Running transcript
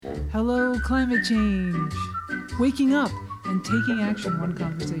Hello, climate change. Waking up and taking action one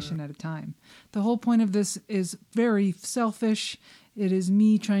conversation at a time. The whole point of this is very selfish. It is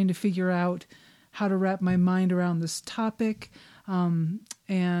me trying to figure out how to wrap my mind around this topic.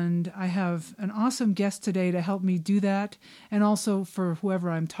 And I have an awesome guest today to help me do that. And also for whoever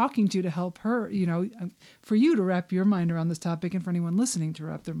I'm talking to help her, for you to wrap your mind around this topic and for anyone listening to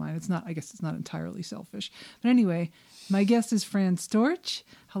wrap their mind. I guess it's not entirely selfish. But anyway, my guest is Fran Storch.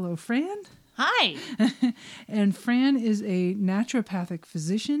 Hello, Fran. Hi. And Fran is a naturopathic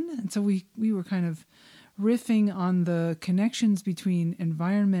physician. And so we were kind of riffing on the connections between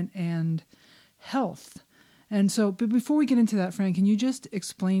environment and health. And so, but before we get into that, Fran, can you just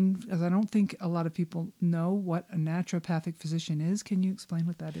explain, as I don't think a lot of people know what a naturopathic physician is. Can you explain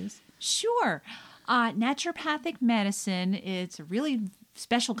what that is? Sure. Naturopathic medicine, it's a really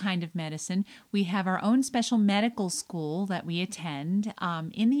special kind of medicine. We have our own special medical school that we attend.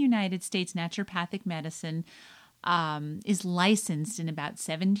 In the United States, naturopathic medicine is licensed in about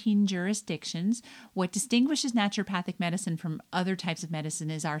 17 jurisdictions. What distinguishes naturopathic medicine from other types of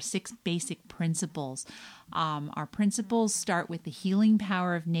medicine is our 6 basic principles. Our principles start with the healing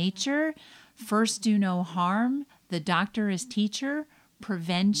power of nature, first do no harm, the doctor is teacher,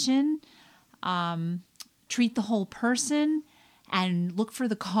 prevention, treat the whole person, and look for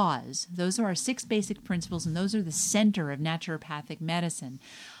the cause. Those are our 6 basic principles, and those are the center of naturopathic medicine.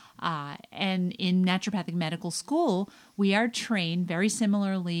 And in naturopathic medical school, we are trained very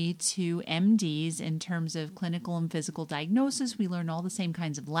similarly to MDs in terms of clinical and physical diagnosis. We learn all the same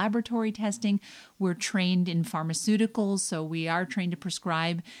kinds of laboratory testing. We're trained in pharmaceuticals, so we are trained to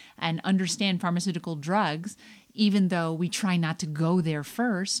prescribe and understand pharmaceutical drugs, even though we try not to go there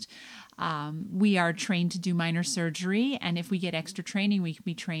first. We are trained to do minor surgery, and if we get extra training, we can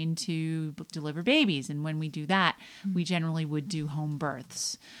be trained to deliver babies. And when we do that, we generally would do home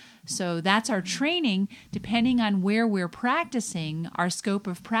births. So that's our training. Depending on where we're practicing, our scope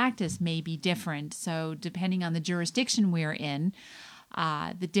of practice may be different. So depending on the jurisdiction we're in,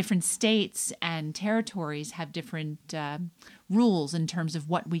 the different states and territories have different rules in terms of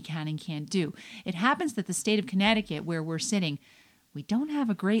what we can and can't do. It happens that the state of Connecticut, where we're sitting, we don't have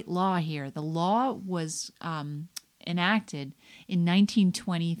a great law here. The law was enacted in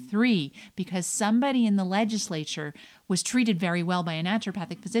 1923 because somebody in the legislature was treated very well by a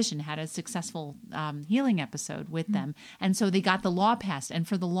naturopathic physician, had a successful healing episode with them. And so they got the law passed. And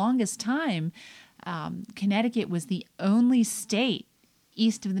for the longest time, Connecticut was the only state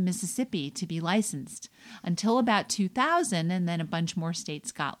east of the Mississippi to be licensed until about 2000, and then a bunch more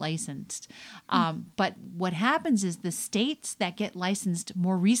states got licensed. But what happens is the states that get licensed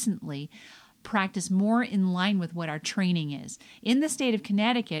more recently practice more in line with what our training is. In the state of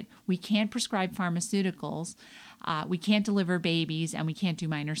Connecticut, we can't prescribe pharmaceuticals, we can't deliver babies, and we can't do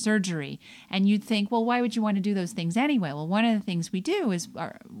minor surgery. And you'd think, well, why would you want to do those things anyway? Well, one of the things we do is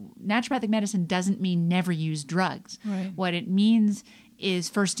naturopathic medicine doesn't mean never use drugs. Right. What it means is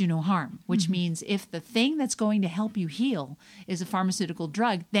first do no harm, which means if the thing that's going to help you heal is a pharmaceutical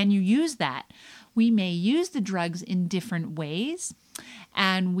drug, then you use that. We may use the drugs in different ways,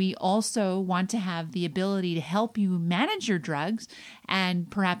 and we also want to have the ability to help you manage your drugs and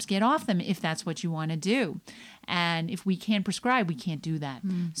perhaps get off them if that's what you want to do. And if we can't prescribe, we can't do that.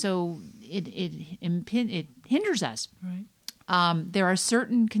 So it hinders us. Right. There are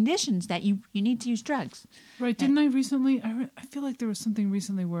certain conditions that you need to use drugs. Right. Didn't I recently? I feel like there was something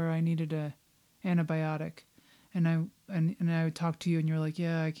recently where I needed a antibiotic, and I would talk to you, and you're like,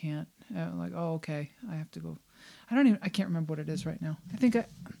 "Yeah, I can't." I'm like, "Oh, okay, I have to go." I can't remember what it is right now.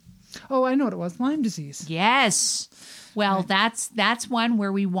 I know what it was. Lyme disease. Yes. Well, Right. that's one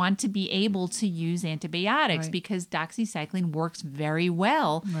where we want to be able to use antibiotics Right. because doxycycline works very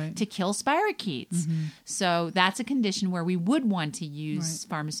well Right. to kill spirochetes. So that's a condition where we would want to use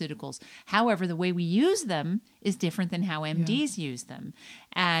Right. pharmaceuticals. However, the way we use them is different than how MDs use them.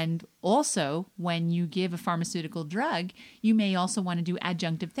 And also, when you give a pharmaceutical drug, you may also want to do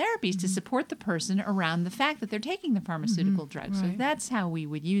adjunctive therapies to support the person around the fact that they're taking the pharmaceutical drug. So Right. that's how we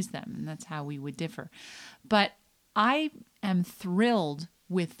would use them, and that's how we would differ. But I am thrilled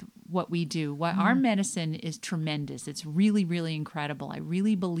with what we do. Our medicine is tremendous. It's really, really incredible. I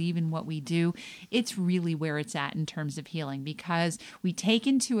really believe in what we do. It's really where it's at in terms of healing because we take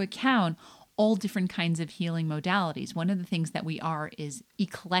into account all different kinds of healing modalities. One of the things that we are is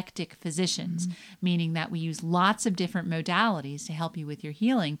eclectic physicians, meaning that we use lots of different modalities to help you with your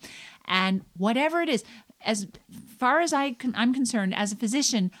healing. And whatever it is, as far as I'm concerned, as a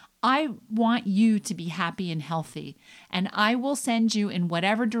physician, I want you to be happy and healthy, and I will send you in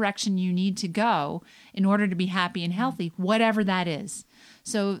whatever direction you need to go in order to be happy and healthy, whatever that is.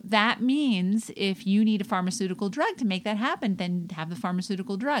 So that means if you need a pharmaceutical drug to make that happen, then have the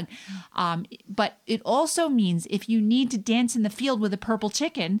pharmaceutical drug. But it also means if you need to dance in the field with a purple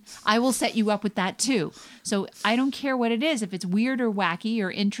chicken, I will set you up with that too. So I don't care what it is, if it's weird or wacky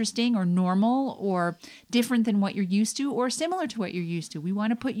or interesting or normal or different than what you're used to or similar to what you're used to. We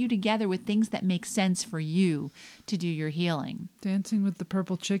want to put you together with things that make sense for you to do your healing. Dancing with the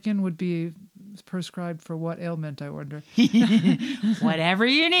purple chicken would be prescribed for what ailment, I wonder? Whatever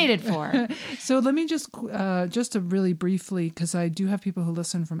you need it for. So let me just to really briefly, because I do have people who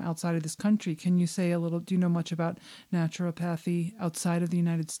listen from outside of this country, can you say a little, do you know much about naturopathy outside of the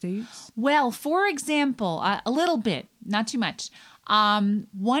United States? Well, for example, a little bit, not too much.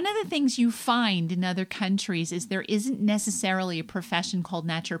 One of the things you find in other countries is there isn't necessarily a profession called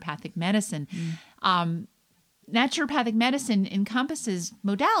naturopathic medicine. Naturopathic medicine encompasses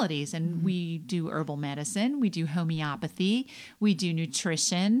modalities, and we do herbal medicine, we do homeopathy, we do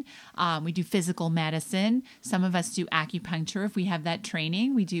nutrition, we do physical medicine. Some of us do acupuncture if we have that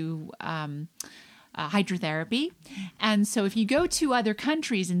training. We do hydrotherapy. And so if you go to other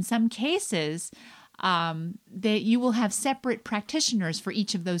countries, in some cases, that you will have separate practitioners for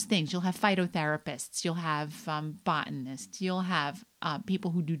each of those things. You'll have phytotherapists, you'll have botanists, you'll have people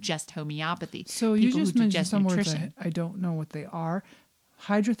who do just homeopathy. So you just mentioned some words I don't know what they are.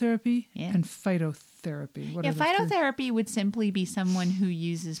 Hydrotherapy and phytotherapy. What are those phytotherapy would simply be someone who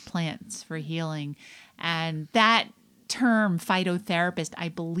uses plants for healing. And that term, phytotherapist, I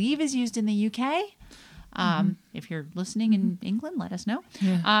believe is used in the UK. If you're listening in England, let us know.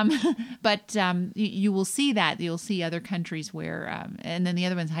 Yeah. But you will see that. You'll see other countries where, and then the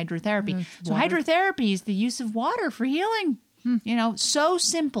other one's hydrotherapy. So hydrotherapy is the use of water for healing. You know, so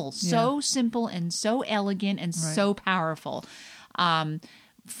simple and so elegant and so powerful.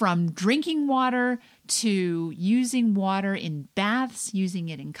 From drinking water to using water in baths, using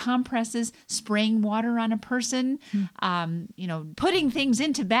it in compresses, spraying water on a person, putting things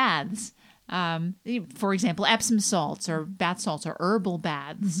into baths. For example, Epsom salts or bath salts or herbal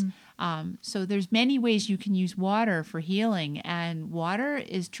baths. So there's many ways you can use water for healing, and water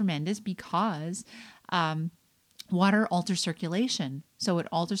is tremendous because water alters circulation. So it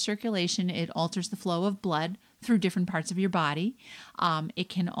alters circulation. It alters the flow of blood through different parts of your body. It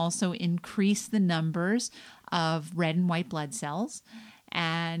can also increase the numbers of red and white blood cells,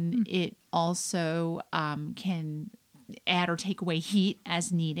 and it also can add or take away heat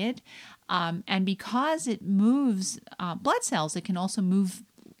as needed. And because it moves blood cells, it can also move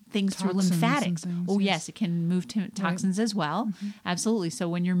things through lymphatics. Yes, it can move toxins as well. Absolutely. So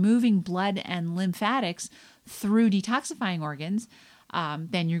when you're moving blood and lymphatics through detoxifying organs,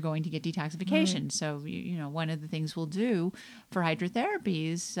 then you're going to get detoxification. Right. So, one of the things we'll do for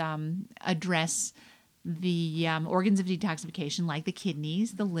hydrotherapy is address the organs of detoxification like the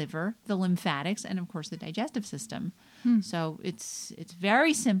kidneys, the liver, the lymphatics, and of course the digestive system. So it's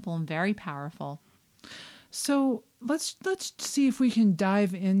very simple and very powerful. So let's see if we can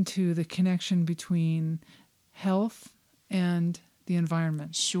dive into the connection between health and the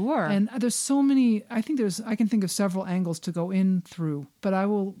environment. Sure. And there's so many. I can think of several angles to go in through, but I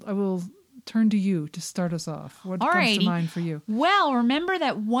will turn to you to start us off. What comes to mind for you? Well, remember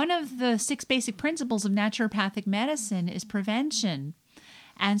that one of the 6 basic principles of naturopathic medicine is prevention.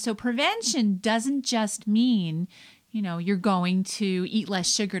 And so prevention doesn't just mean, you're going to eat less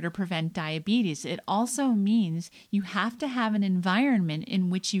sugar to prevent diabetes. It also means you have to have an environment in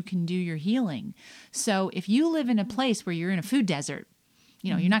which you can do your healing. So if you live in a place where you're in a food desert,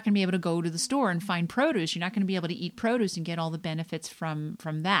 you're not going to be able to go to the store and find produce. You're not going to be able to eat produce and get all the benefits from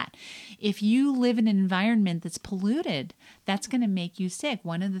that. If you live in an environment that's polluted, that's going to make you sick.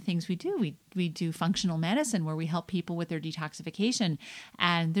 One of the things we do, we do functional medicine where we help people with their detoxification.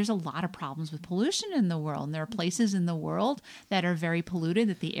 And there's a lot of problems with pollution in the world. And there are places in the world that are very polluted,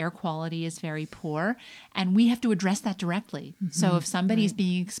 that the air quality is very poor. And we have to address that directly. So if somebody's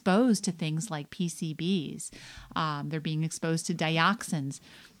being exposed to things like PCBs, they're being exposed to dioxins,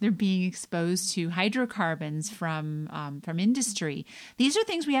 they're being exposed to hydrocarbons from industry. These are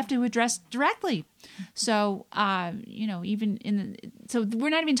things we have to address directly. So, so we're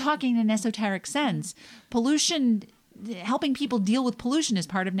not even talking in an esoteric sense. Pollution, helping people deal with pollution is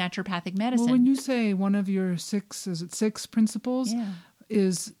part of naturopathic medicine. Well, when you say one of your 6 principles? Yeah.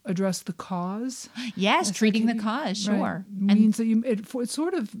 Is address the cause. Yes, treating the cause, sure. Right. Means that it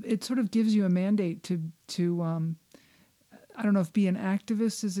sort of gives you a mandate to I don't know if be an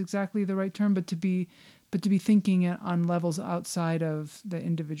activist is exactly the right term, but to be thinking on levels outside of the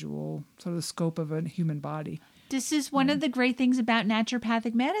individual, sort of the scope of a human body. This is one of the great things about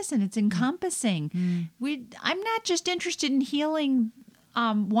naturopathic medicine. It's encompassing. I'm not just interested in healing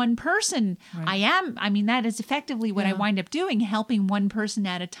one person. Right. That is effectively what I wind up doing, helping one person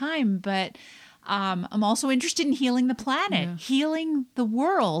at a time. But I'm also interested in healing the planet. Yeah. Healing the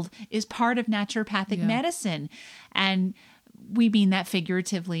world is part of naturopathic medicine. And we mean that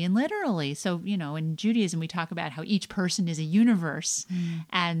figuratively and literally. So, in Judaism, we talk about how each person is a universe.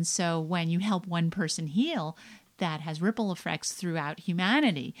 And so when you help one person heal, that has ripple effects throughout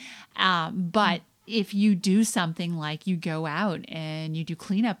humanity. But if you do something like you go out and you do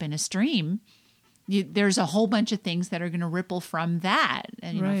cleanup in a stream, there's a whole bunch of things that are going to ripple from that,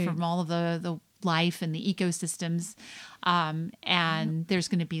 and from all of the life and the ecosystems. And there's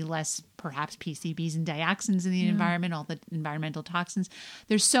going to be less, perhaps, PCBs and dioxins in the environment, all the environmental toxins.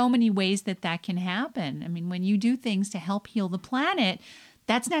 There's so many ways that can happen. I mean, when you do things to help heal the planet,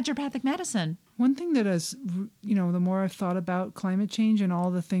 that's naturopathic medicine. One thing that has, the more I've thought about climate change and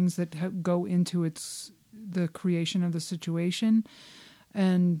all the things that go into the creation of the situation,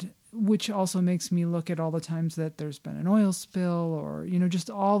 and which also makes me look at all the times that there's been an oil spill, or, just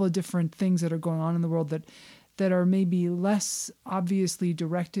all the different things that are going on in the world that are maybe less obviously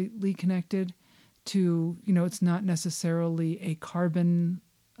directly connected to, it's not necessarily a carbon,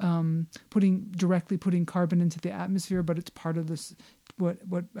 putting carbon into the atmosphere, but it's part of this,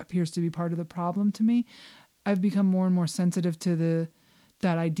 what appears to be part of the problem to me. I've become more and more sensitive to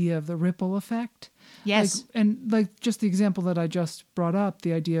that idea of the ripple effect. Yes. Like just the example that I just brought up,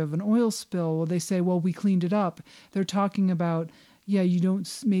 the idea of an oil spill, well, they say, well, we cleaned it up. They're talking about, you don't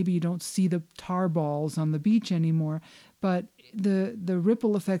see the tar balls on the beach anymore, but the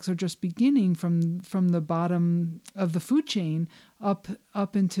ripple effects are just beginning from the bottom of the food chain up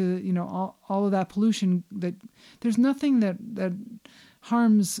into, all of that pollution. That there's nothing that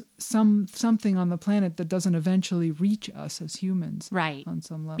harms something on the planet that doesn't eventually reach us as humans, right? On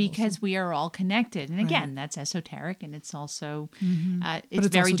some level, because we are all connected. And again, that's esoteric, and it's also but it's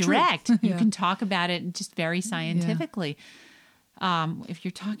very direct. You Yeah. can talk about it just very scientifically. If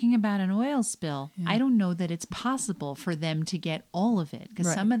you're talking about an oil spill, I don't know that it's possible for them to get all of it,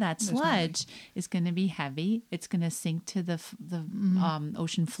 because some of that sludge is going to be heavy. It's going to sink to the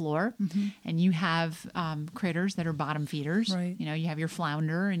ocean floor, and you have critters that are bottom feeders. Right. You have your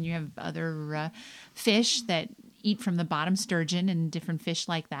flounder, and you have other fish that eat from the bottom, sturgeon and different fish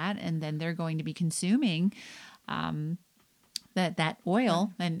like that, and then they're going to be consuming that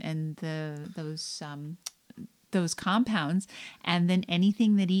oil and those compounds, and then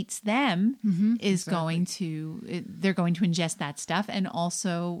anything that eats them is they're going to ingest that stuff. And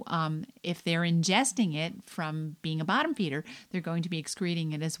also, if they're ingesting it from being a bottom feeder, they're going to be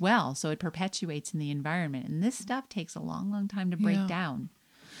excreting it as well. So it perpetuates in the environment. And this stuff takes a long, long time to break down.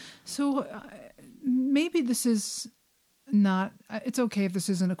 So maybe this is not, it's okay if this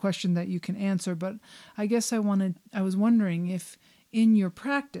isn't a question that you can answer, but I guess I was wondering if in your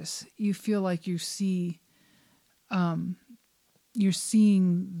practice, you feel like you see, you're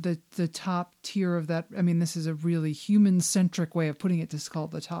seeing the top tier of that. I mean, this is a really human-centric way of putting it to call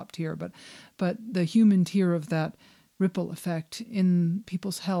it the top tier, but the human tier of that ripple effect in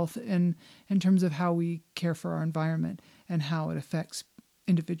people's health, and in terms of how we care for our environment and how it affects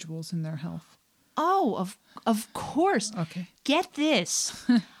individuals in their health. Oh, of course. Okay. Get this.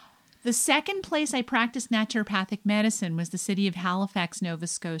 The second place I practiced naturopathic medicine was the city of Halifax, Nova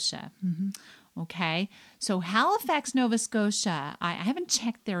Scotia. Okay, so Halifax, Nova Scotia, I haven't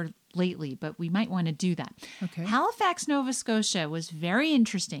checked there lately, but we might want to do that. Okay. Halifax, Nova Scotia was very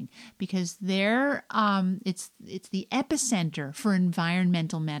interesting because there, it's the epicenter for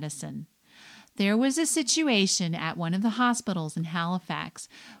environmental medicine. There was a situation at one of the hospitals in Halifax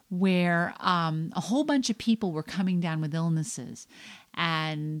where a whole bunch of people were coming down with illnesses.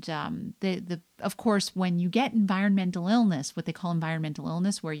 And of course, when you get environmental illness, what they call environmental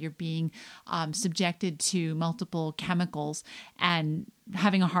illness, where you're being subjected to multiple chemicals and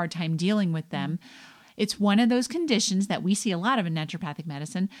having a hard time dealing with them, it's one of those conditions that we see a lot of in naturopathic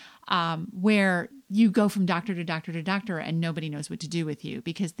medicine, where you go from doctor to doctor to doctor and nobody knows what to do with you,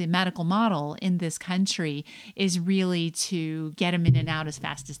 because the medical model in this country is really to get them in and out as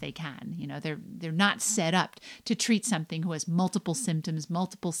fast as they can. They're not set up to treat something who has multiple symptoms,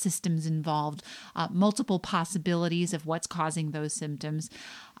 multiple systems involved, multiple possibilities of what's causing those symptoms.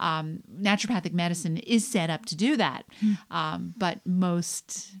 Naturopathic medicine is set up to do that, but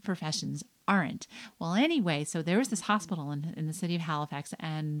most professions aren't. Well, anyway, so there was this hospital in the city of Halifax,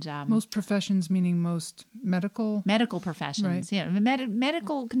 and most professions, meaning most medical professions, right.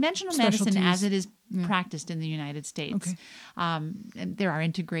 Medical conventional medicine as it is practiced in the United States. Okay. And there are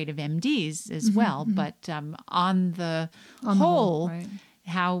integrative MDs as well, but on the whole, right.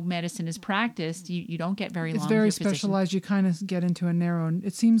 how medicine is practiced, you don't get very long. It's very with your physician. specialized. You kind of get into a narrow.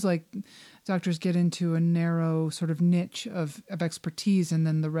 It seems like doctors get into a narrow sort of niche of expertise, and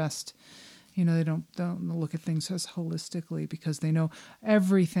then the rest, they don't look at things as holistically because they know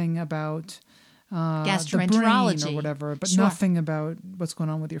everything about the brain or whatever, but nothing about what's going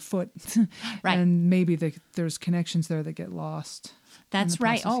on with your foot. Right. And maybe there's connections there that get lost. That's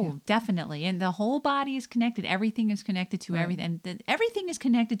right. Definitely. And the whole body is connected. Everything is connected to everything. And everything is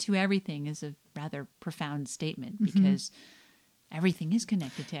connected to everything is a rather profound statement because everything is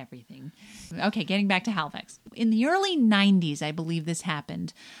connected to everything. Okay, getting back to Halifax. In the early 90s, I believe this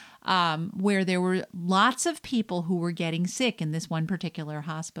happened, where there were lots of people who were getting sick in this one particular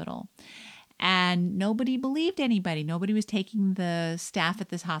hospital. And nobody believed anybody. Nobody was taking the staff at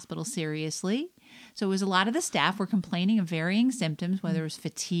this hospital seriously. So it was a lot of the staff were complaining of varying symptoms, whether it was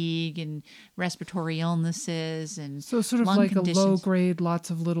fatigue and respiratory illnesses and so sort of lung like conditions. A low grade, lots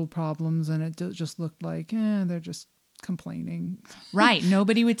of little problems, and it just looked like, they're just complaining. Right.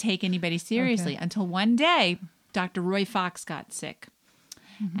 Nobody would take anybody seriously until one day, Dr. Roy Fox got sick.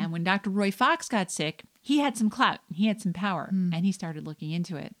 And when Dr. Roy Fox got sick, he had some clout, he had some power, and he started looking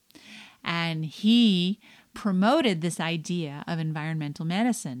into it. And he promoted this idea of environmental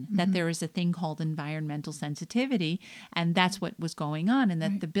medicine, that there is a thing called environmental sensitivity, and that's what was going on, and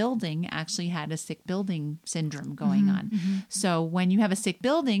that the building actually had a sick building syndrome going on. So when you have a sick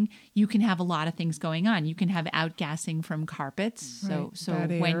building, you can have a lot of things going on. You can have outgassing from carpets. So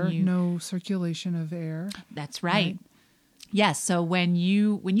bad when air, you no circulation of air. That's right. Yes. So when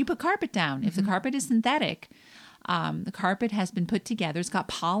you put carpet down, if the carpet is synthetic, the carpet has been put together. It's got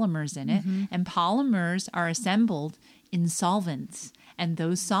polymers in it, and polymers are assembled in solvents. And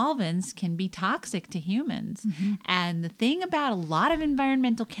those solvents can be toxic to humans. And the thing about a lot of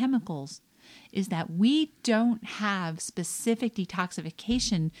environmental chemicals is that we don't have specific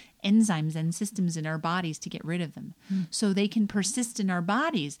detoxification enzymes and systems in our bodies to get rid of them. So they can persist in our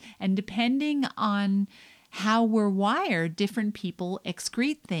bodies. And depending on how we're wired, different people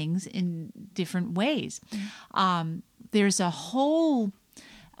excrete things in different ways. There's a whole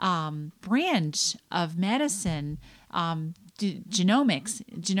branch of medicine,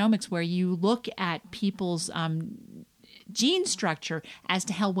 genomics, where you look at people's gene structure as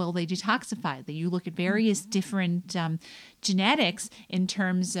to how well they detoxify. That you look at various different genetics in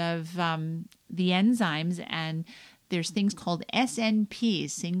terms of the enzymes, and there's things called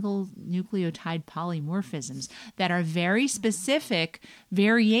SNPs, single nucleotide polymorphisms, that are very specific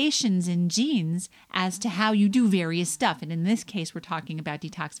variations in genes as to how you do various stuff. And in this case, we're talking about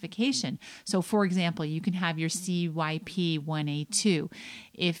detoxification. So for example, you can have your CYP1A2.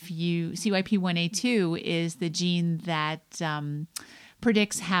 CYP1A2 is the gene that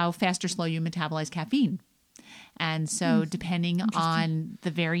predicts how fast or slow you metabolize caffeine. And so depending on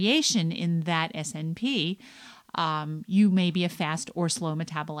the variation in that SNP, you may be a fast or slow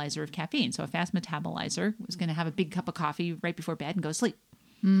metabolizer of caffeine. So a fast metabolizer is going to have a big cup of coffee right before bed and go to sleep.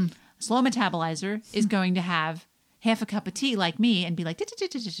 A slow metabolizer is going to have half a cup of tea like me and be like, Yeah.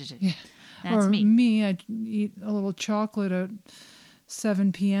 That's or me. I eat a little chocolate at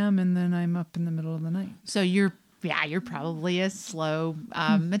 7 p.m. and then I'm up in the middle of the night. So you're probably a slow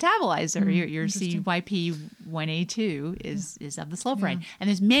metabolizer. Your CYP1A2 is of the slow variety. And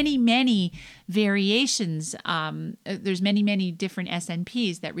there's many, many variations. There's many, many different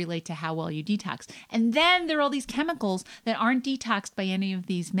SNPs that relate to how well you detox. And then there are all these chemicals that aren't detoxed by any of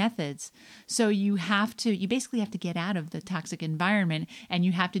these methods. So you basically have to get out of the toxic environment, and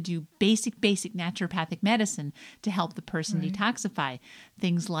you have to do basic naturopathic medicine to help the person detoxify.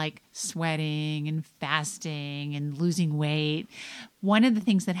 Things like sweating and fasting and losing weight. One of the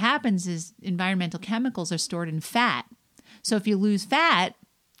things that happens is environmental chemicals are stored in fat. So if you lose fat,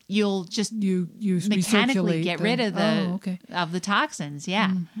 you'll just you mechanically get rid of the toxins,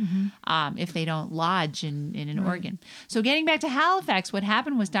 if they don't lodge in an organ. So getting back to Halifax, what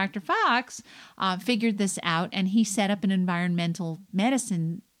happened was Dr. Fox figured this out, and he set up an environmental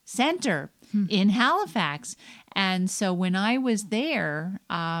medicine center in Halifax. And so when I was there,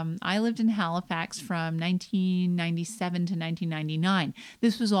 I lived in Halifax from 1997 to 1999.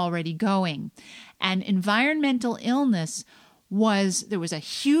 This was already going. And environmental illness there was a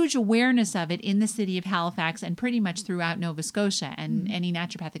huge awareness of it in the city of Halifax and pretty much throughout Nova Scotia. And any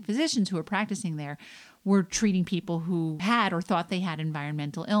naturopathic physicians who were practicing there were treating people who had or thought they had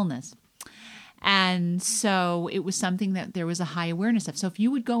environmental illness. And so it was something that there was a high awareness of. So if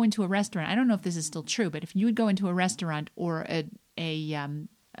you would go into a restaurant, I don't know if this is still true, but if you would go into a restaurant or a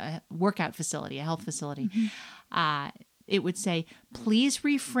workout facility, a health facility, it would say, please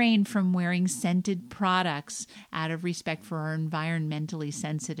refrain from wearing scented products out of respect for our environmentally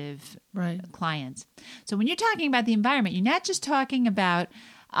sensitive clients. So when you're talking about the environment, you're not just talking about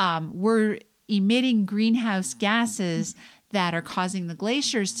we're emitting greenhouse gases that are causing the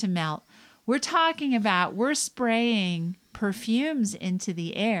glaciers to melt. We're talking about we're spraying perfumes into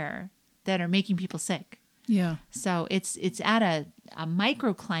the air that are making people sick. Yeah. So it's at a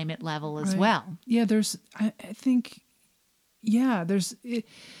microclimate level as well. Yeah, there's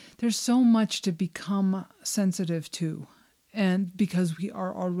so much to become sensitive to. And because we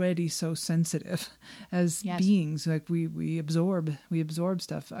are already so sensitive as beings, like we absorb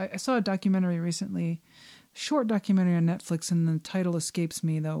stuff. I saw a documentary recently, short documentary on Netflix, and the title escapes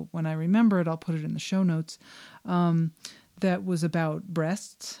me, though when I remember it, I'll put it in the show notes. That was about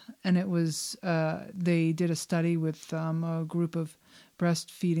breasts, and it was they did a study with a group of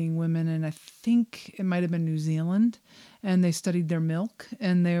breastfeeding women, and I think it might have been New Zealand, and they studied their milk,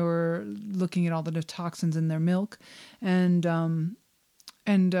 and they were looking at all the toxins in their milk, and I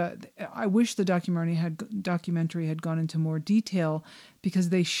wish the documentary had gone into more detail, because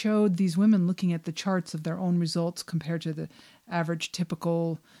they showed these women looking at the charts of their own results compared to the average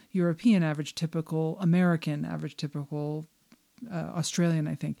typical European, average typical American, average typical Australian,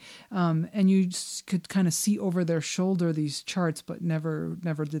 I think. And you could kind of see over their shoulder these charts, but never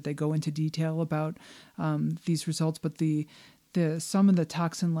did they go into detail about these results. But the some of the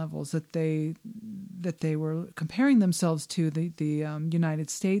toxin levels that they were comparing themselves to, the United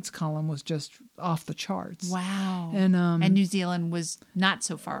States column was just off the charts. Wow. And New Zealand was not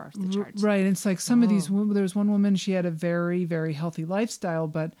so far off the charts. Right. And it's like some of these, there was one woman, she had a very, very healthy lifestyle,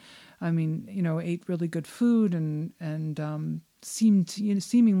 but I mean, ate really good food and seemed,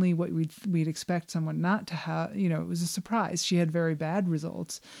 seemingly what we'd expect someone not to have, it was a surprise. She had very bad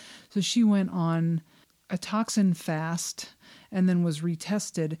results. So she went on a toxin fast and then was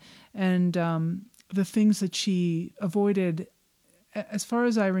retested. And the things that she avoided, as far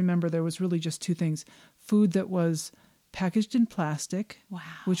as I remember, there was really just two things. Food that was packaged in plastic,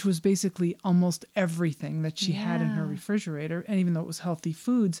 which was basically almost everything that she had in her refrigerator. And even though it was healthy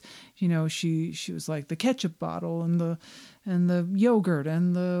foods, she was like the ketchup bottle and the yogurt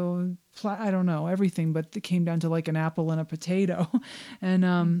and the I don't know, everything, but it came down to like an apple and a potato. And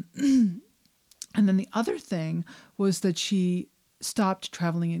and then the other thing was that she stopped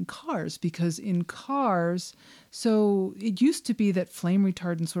traveling in cars, because in cars, so it used to be that flame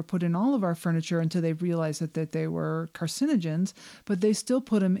retardants were put in all of our furniture until they realized that they were carcinogens, but they still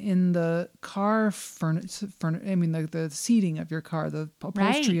put them in the car the seating of your car, the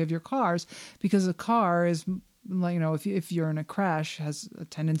upholstery of your cars, because a car is, if you're in a crash, has a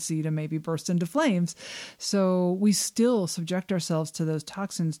tendency to maybe burst into flames. So we still subject ourselves to those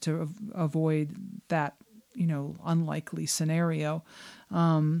toxins to avoid that, unlikely scenario.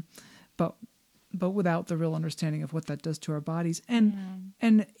 But without the real understanding of what that does to our bodies.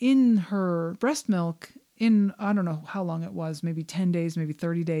 And in her breast milk, I don't know how long it was, maybe 10 days, maybe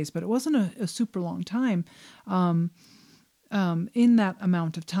 30 days, but it wasn't a super long time. In that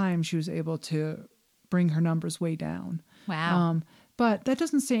amount of time, she was able to bring her numbers way down. Wow. But that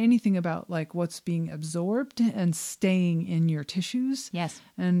doesn't say anything about like what's being absorbed and staying in your tissues. Yes.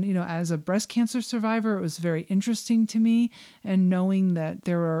 And, as a breast cancer survivor, it was very interesting to me. And knowing that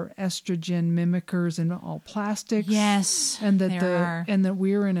there are estrogen mimickers in all plastics. Yes. And that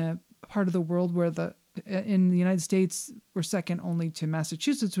we're in a part of the world where in the United States, we're second only to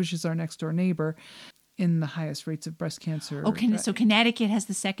Massachusetts, which is our next door neighbor, in the highest rates of breast cancer. So Connecticut has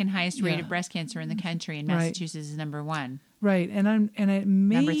the second highest rate of breast cancer in the country, and Massachusetts is number one. Right, and it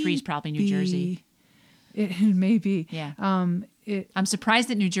may number 3 is probably New Jersey. It may be. Yeah. I'm surprised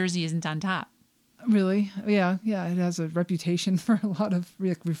that New Jersey isn't on top. Really? Yeah. It has a reputation for a lot of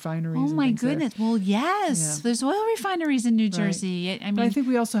refineries. Oh my goodness! Well, yes, there's oil refineries in New Jersey. But I think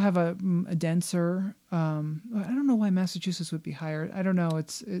we also have a denser. I don't know why Massachusetts would be higher. I don't know.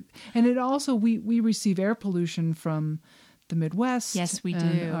 And it also we receive air pollution from the Midwest. Yes, we do,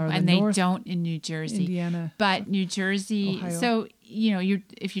 and they don't in New Jersey, Indiana, but New Jersey. Ohio. So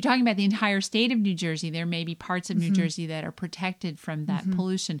if you're talking about the entire state of New Jersey, there may be parts of New Jersey that are protected from that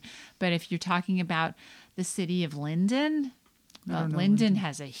pollution. But if you're talking about the city of Linden, Linden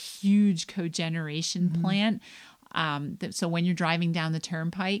has a huge cogeneration plant. So when you're driving down the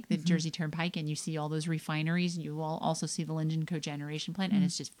turnpike, the Jersey Turnpike, and you see all those refineries, you will also see the Linden cogeneration plant, and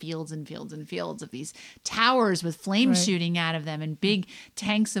it's just fields and fields and fields of these towers with flames shooting out of them, and big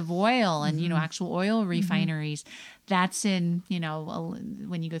tanks of oil, and actual oil refineries That's in,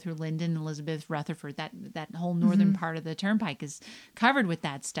 when you go through Linden, Elizabeth, Rutherford, that whole northern part of the turnpike is covered with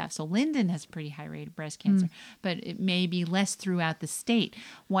that stuff. So Linden has a pretty high rate of breast cancer, but it may be less throughout the state.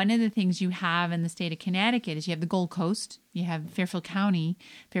 One of the things you have in the state of Connecticut is you have the Gold Coast, you have Fairfield County.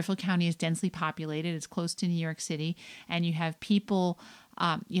 Fairfield County is densely populated. It's close to New York City. And you have people,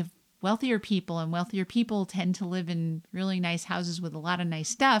 you have wealthier people, and wealthier people tend to live in really nice houses with a lot of nice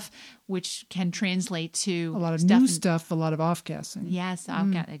stuff, which can translate to a lot of new stuff, a lot of off-gassing. Yes,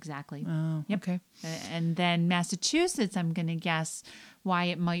 off-gas, exactly. Oh, yep. Okay. And then Massachusetts, I'm going to guess why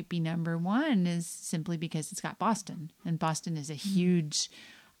it might be number one is simply because it's got Boston, and Boston is a huge,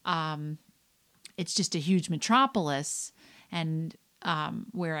 it's just a huge metropolis, and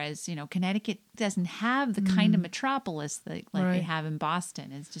whereas, Connecticut doesn't have the kind of metropolis that they have in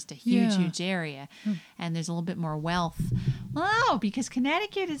Boston. It's just a huge area. And there's a little bit more wealth. Well, because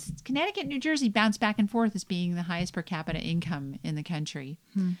Connecticut, New Jersey bounce back and forth as being the highest per capita income in the country.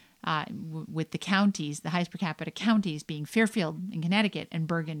 With the counties, the highest per capita counties being Fairfield in Connecticut and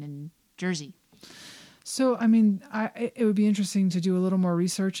Bergen in Jersey. So, it would be interesting to do a little more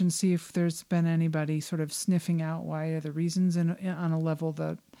research and see if there's been anybody sort of sniffing out why are the reasons on a level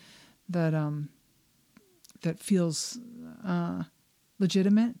that feels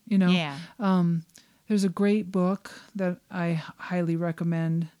legitimate. Yeah. There's a great book that I highly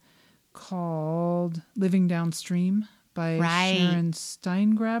recommend called Living Downstream by Sharon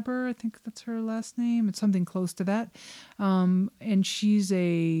Steingraber. I think that's her last name. It's something close to that. And she's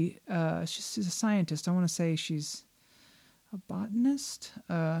a scientist. I want to say she's a botanist.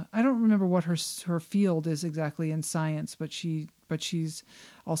 I don't remember what her field is exactly in science, but she's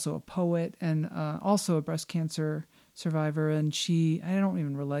also a poet and also a breast cancer survivor. And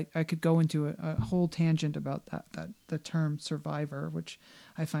I could go into a whole tangent about the term survivor, which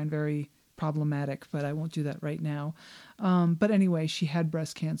I find very problematic, but I won't do that right now. But anyway, she had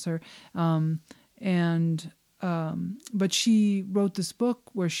breast cancer. But she wrote this book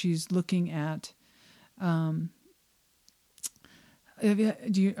where she's looking at, are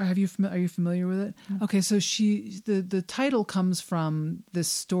you familiar with it? Mm-hmm. Okay. So the title comes from this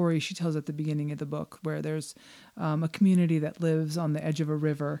story she tells at the beginning of the book where there's, a community that lives on the edge of a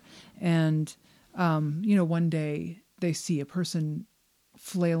river. And, one day they see a person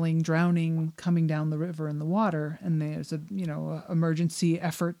flailing, drowning, coming down the river in the water, and there's a emergency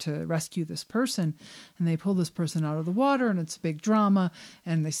effort to rescue this person, and they pull this person out of the water, and it's a big drama,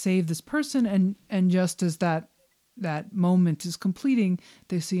 and they save this person, and just as that moment is completing,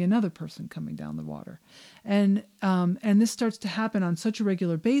 they see another person coming down the water, and this starts to happen on such a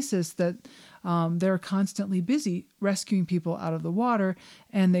regular basis that they're constantly busy rescuing people out of the water,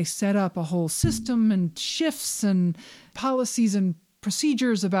 and they set up a whole system and shifts and policies and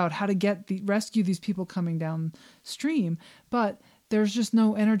procedures about how to rescue these people coming downstream, but there's just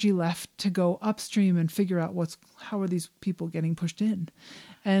no energy left to go upstream and figure out how are these people getting pushed in,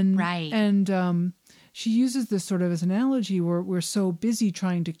 and she uses this sort of as an analogy where we're so busy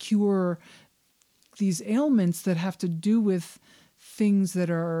trying to cure these ailments that have to do with things that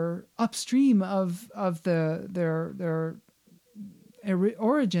are upstream of their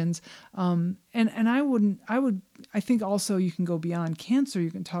origins, and I think also you can go beyond cancer.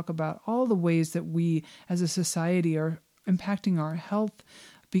 You can talk about all the ways that we as a society are impacting our health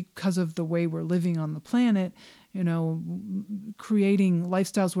because of the way we're living on the planet, creating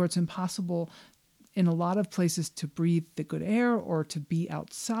lifestyles where it's impossible in a lot of places to breathe the good air or to be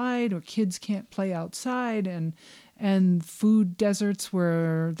outside, or kids can't play outside, and food deserts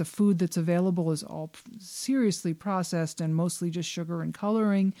where the food that's available is all seriously processed and mostly just sugar and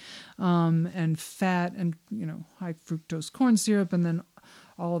coloring, and fat and, high fructose corn syrup, and then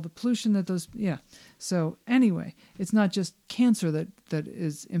all of the pollution that So anyway, it's not just cancer that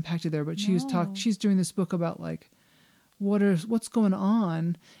is impacted there, but she's doing this book about what's going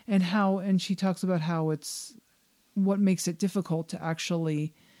on and she talks about what makes it difficult to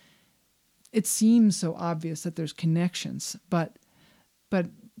actually. It seems so obvious that there's connections, but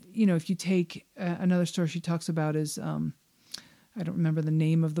if you take another story she talks about is, I don't remember the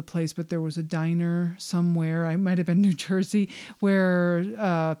name of the place, but there was a diner somewhere, I might have been New Jersey,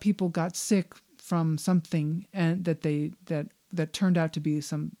 where people got sick from something and that turned out to be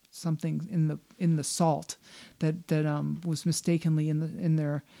something in the salt that was mistakenly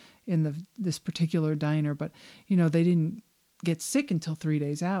in this particular diner, but they didn't get sick until 3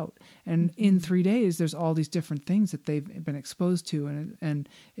 days out, and in 3 days there's all these different things that they've been exposed to, and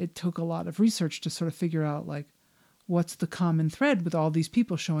it took a lot of research to sort of figure out what's the common thread with all these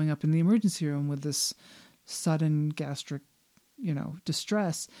people showing up in the emergency room with this sudden gastric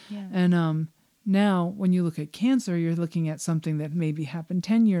distress. Yeah. And Now, when you look at cancer, you're looking at something that maybe happened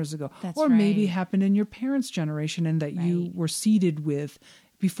 10 years ago, That's or maybe right. happened in your parents' generation and that you Right. were seeded with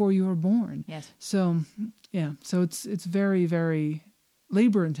before you were born. Yes. So, yeah, so it's very, very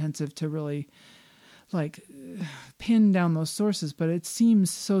labor intensive to really like pin down those sources, but it seems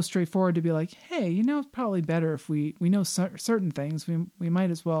so straightforward to be like, hey, it's probably better if we know certain things. We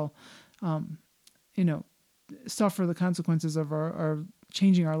might as well, suffer the consequences of our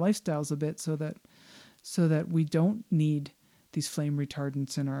changing our lifestyles a bit so that we don't need these flame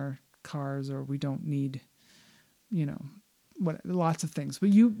retardants in our cars, or we don't need, lots of things. But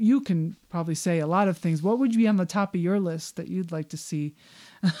you can probably say a lot of things. What would be on the top of your list that you'd like to see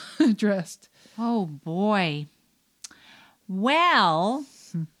addressed? Oh, boy. Well,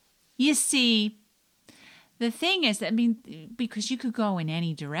 you see, the thing is, because you could go in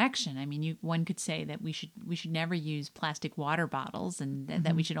any direction. One could say that we should never use plastic water bottles, and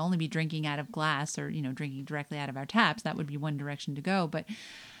that we should only be drinking out of glass, or drinking directly out of our taps. That would be one direction to go. But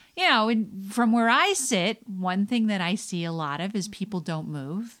from where I sit, one thing that I see a lot of is people don't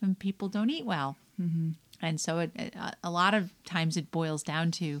move and people don't eat well. And so a lot of times it boils down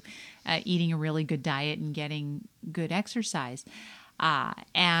to eating a really good diet and getting good exercise.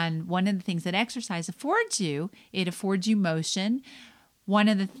 And one of the things that exercise affords you, it affords you motion. One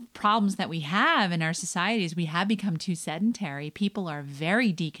of the problems that we have in our society is we have become too sedentary. People are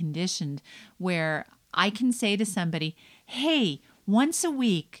very deconditioned, where I can say to somebody, hey,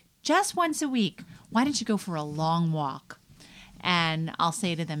 just once a week, why don't you go for a long walk? And I'll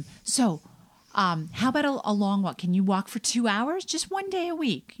say to them, so how about a long walk? Can you walk for 2 hours? Just one day a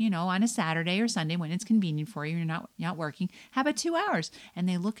week, on a Saturday or Sunday when it's convenient for you, you're not working. How about 2 hours? And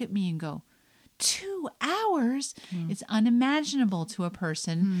they look at me and go, 2 hours? It's unimaginable to a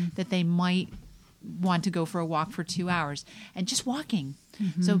person that they might want to go for a walk for 2 hours and just walking.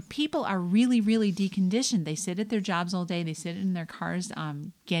 So people are really, really deconditioned. They sit at their jobs all day. They sit in their cars,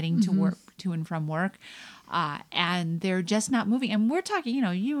 getting to work, to and from work. And they're just not moving. And we're talking,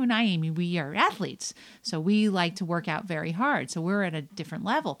 you and I, Amy, we are athletes. So we like to work out very hard. So we're at a different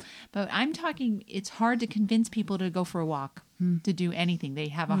level. But I'm talking, it's hard to convince people to go for a walk, to do anything. They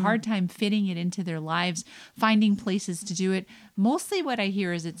have a hard time fitting it into their lives, finding places to do it. Mostly what I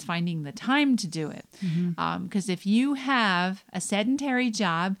hear is it's finding the time to do it. Because if you have a sedentary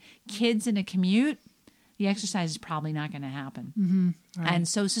job, kids in a commute, the exercise is probably not going to happen. Right. And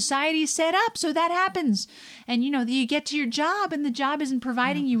so society is set up so that happens. And, you get to your job and the job isn't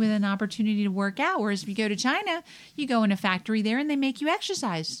providing you with an opportunity to work out. Whereas if you go to China, you go in a factory there and they make you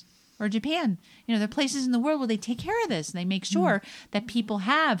exercise. Or Japan. There are places in the world where they take care of this. And they make sure that people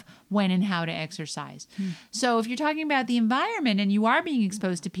have when and how to exercise. So if you're talking about the environment and you are being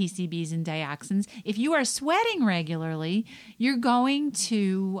exposed to PCBs and dioxins, if you are sweating regularly, you're going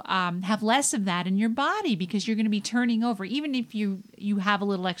to have less of that in your body because you're going to be turning over. Even if you have a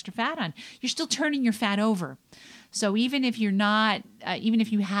little extra fat on, you're still turning your fat over. So even if you're not, even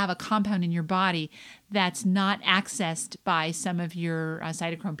if you have a compound in your body that's not accessed by some of your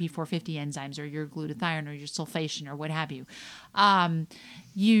cytochrome P450 enzymes or your glutathione or your sulfation or what have you,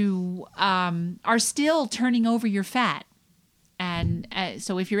 you are still turning over your fat. And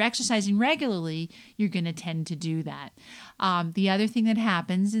so if you're exercising regularly, you're going to tend to do that. The other thing that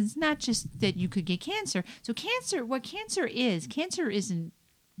happens is not just that you could get cancer. So what cancer isn't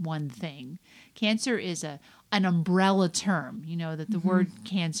one thing. Cancer is an umbrella term, that the word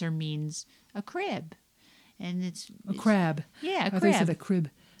cancer means a crib. And it's crab. Yeah, a crib. They said a crib.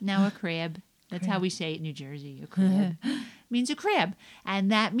 Now a crib. That's how we say it in New Jersey. A crib means a crib.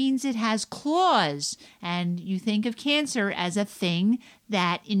 And that means it has claws. And you think of cancer as a thing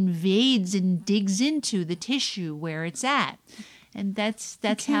that invades and digs into the tissue where it's at. And that's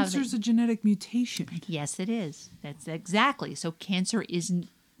how cancer's a genetic mutation. Yes, it is. That's exactly. So cancer isn't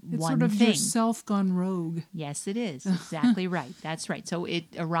it's one sort of thing. Yourself gone rogue. Yes, it is. Exactly right. That's right. So it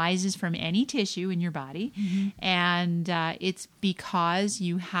arises from any tissue in your body, and it's because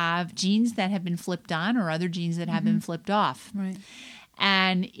you have genes that have been flipped on or other genes that have been flipped off. Right.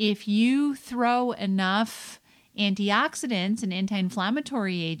 And if you throw enough antioxidants and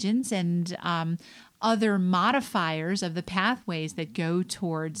anti-inflammatory agents and other modifiers of the pathways that go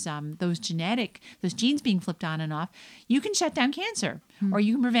towards those genes being flipped on and off, you can shut down cancer or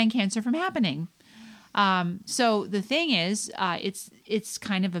you can prevent cancer from happening. So the thing is, it's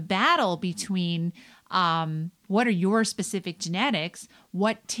kind of a battle between what are your specific genetics,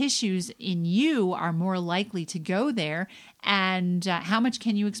 what tissues in you are more likely to go there, and how much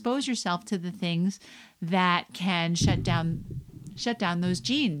can you expose yourself to the things that can shut down those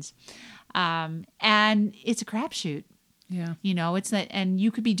genes. And it's a crapshoot. Yeah. You know, it's that, and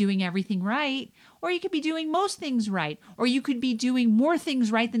you could be doing everything right, or you could be doing most things right, or you could be doing more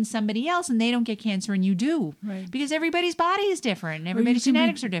things right than somebody else and they don't get cancer and you do. Right. Because everybody's body is different and everybody's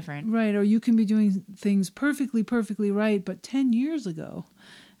genetics are different. Right. Or you can be doing things perfectly right, but 10 years ago.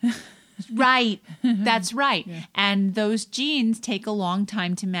 Right. That's right. Yeah. And those genes take a long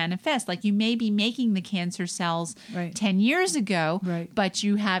time to manifest. Like you may be making the cancer cells 10 years ago, but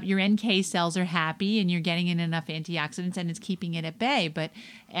you have your NK cells are happy and you're getting in enough antioxidants and it's keeping it at bay. But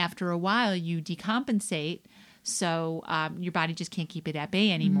after a while, you decompensate. So your body just can't keep it at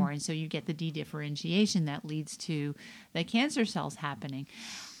bay anymore. And so you get the de-differentiation that leads to the cancer cells happening.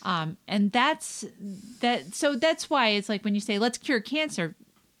 And that's that. So that's why it's like when you say, let's cure cancer,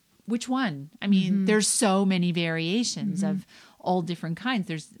 which one? I mean, there's so many variations of all different kinds.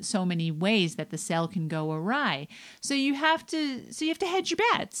 There's so many ways that the cell can go awry. So you have to hedge your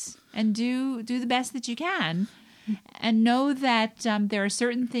bets and do the best that you can, and know that there are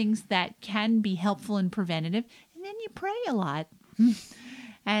certain things that can be helpful and preventative. And then you pray a lot,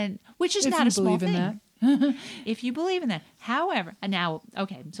 and which is not a small thing. If you believe in that. However, now,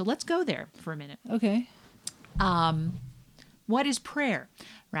 okay, so let's go there for a minute. Okay. What is prayer,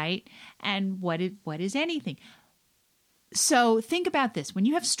 right? And what is anything? So think about this. When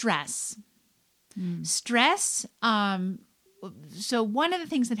you have stress, so one of the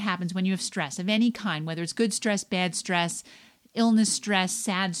things that happens when you have stress of any kind, whether it's good stress, bad stress, illness stress,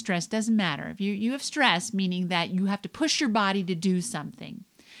 sad stress, doesn't matter. If you have stress, meaning that you have to push your body to do something,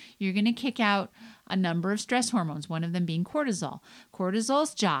 you're going to kick out a number of stress hormones, one of them being cortisol.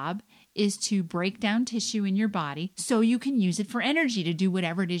 Cortisol's job is to break down tissue in your body so you can use it for energy to do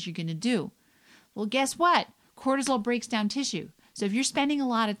whatever it is you're going to do. Well, guess what? Cortisol breaks down tissue. So if you're spending a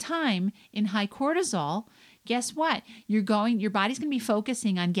lot of time in high cortisol, guess what? Your body's going to be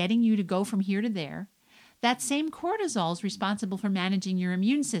focusing on getting you to go from here to there. That same cortisol is responsible for managing your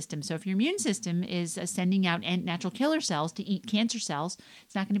immune system. So if your immune system is sending out natural killer cells to eat cancer cells,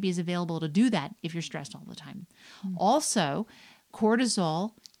 it's not going to be as available to do that if you're stressed all the time. Also,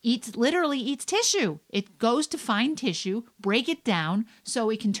 cortisol literally eats tissue. It goes to find tissue, break it down so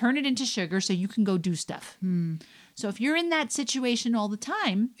it can turn it into sugar so you can go do stuff. So if you're in that situation all the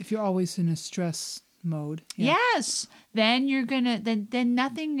time, if you're always in a stress mode, yes, then you're gonna then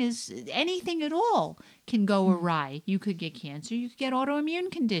anything at all can go awry. You could get cancer, you could get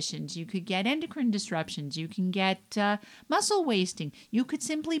autoimmune conditions, you could get endocrine disruptions, you can get muscle wasting, you could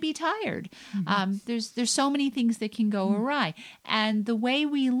simply be tired. There's so many things that can go awry, and the way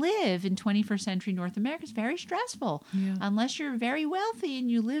we live in 21st century North America is very stressful. Unless you're very wealthy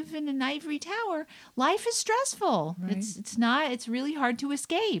and you live in an ivory tower, life is stressful. It's really hard to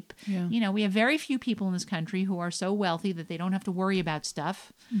escape. You know, we have very few people in this country who are so wealthy that they don't have to worry about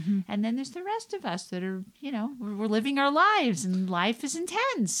stuff. And then there's the rest of us that are, you know, we're living our lives and life is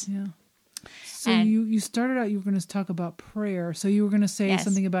intense. So you started out, you were going to talk about prayer. So you were going to say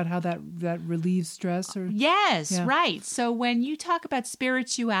something about how that relieves stress, or right. So when you talk about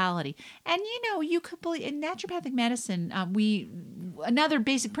spirituality, and you know, you could believe in naturopathic medicine, another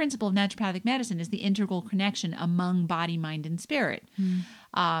basic principle of naturopathic medicine is the integral connection among body, mind, and spirit.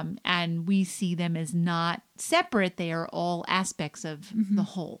 And we see them as not separate. They are all aspects of the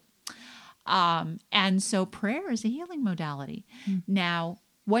whole. And so prayer is a healing modality. Now,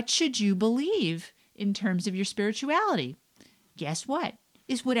 what should you believe in terms of your spirituality? Guess what?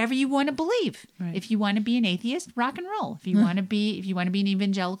 Is whatever you want to believe. If you want to be an atheist, rock and roll. If you want to be an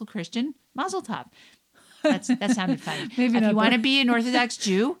evangelical Christian, mazel tov. That sounded funny. If you want to be an Orthodox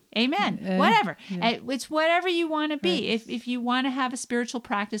Jew, amen. Whatever. It's whatever you want to be. If you want to have a spiritual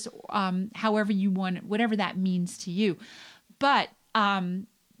practice, however you want, whatever that means to you. But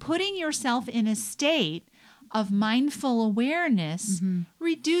putting yourself in a state of mindful awareness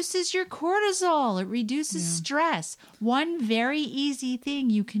reduces your cortisol. It reduces stress. One very easy thing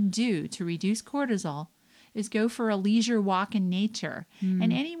you can do to reduce cortisol is go for a leisure walk in nature.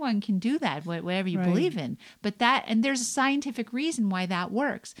 And anyone can do that, whatever you believe in. But and there's a scientific reason why that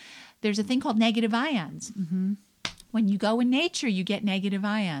works. There's a thing called negative ions. When you go in nature, you get negative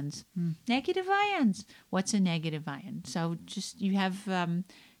ions. Negative ions. What's a negative ion? So just you have...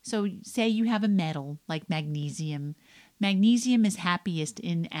 So say you have a metal like magnesium. Magnesium is happiest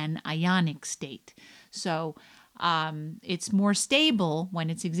in an ionic state. So it's more stable when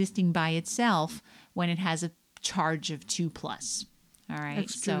it's existing by itself when it has a charge of 2+. All right.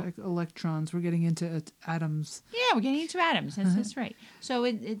 Extra electrons. We're getting into atoms. Yeah, we're getting into atoms. That's right.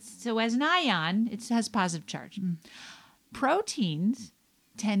 So so as an ion, it has positive charge. Proteins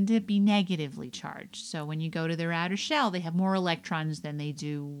tend to be negatively charged. So when you go to their outer shell, they have more electrons than they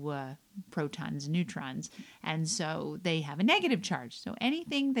do protons and neutrons. And so they have a negative charge. So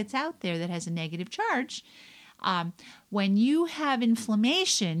anything that's out there that has a negative charge, when you have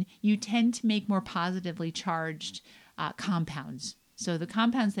inflammation, you tend to make more positively charged compounds. So the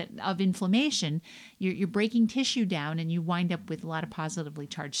compounds of inflammation, you're breaking tissue down and you wind up with a lot of positively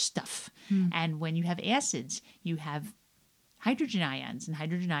charged stuff. And when you have acids, you have hydrogen ions, and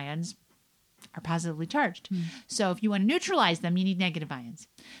hydrogen ions are positively charged. So if you want to neutralize them, you need negative ions.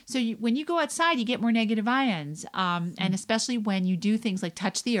 So when you go outside, you get more negative ions, and especially when you do things like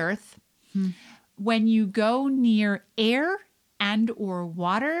touch the earth. When you go near air and or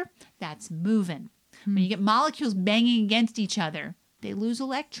water, that's moving. When you get molecules banging against each other, they lose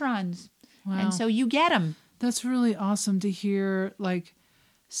electrons. Wow. And so you get them. That's really awesome to hear, like,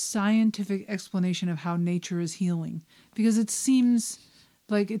 scientific explanation of how nature is healing, because it seems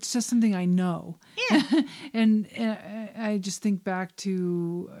like it's just something I know. Yeah. and I just think back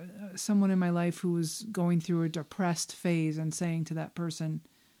to someone in my life who was going through a depressed phase and saying to that person,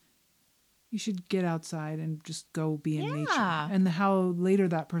 you should get outside and just go be in nature. And how later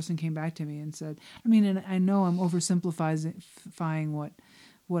that person came back to me and said, I mean, and I know I'm oversimplifying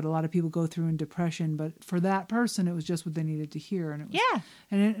what a lot of people go through in depression, but for that person, it was just what they needed to hear. And it was,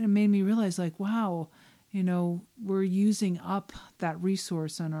 and it made me realize, like, wow, you know, we're using up that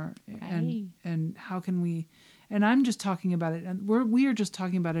resource on our, and how can we, and I'm just talking about it, and we are just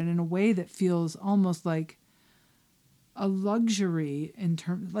talking about it in a way that feels almost like a luxury in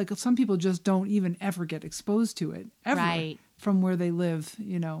terms, like some people just don't even ever get exposed to it ever from where they live,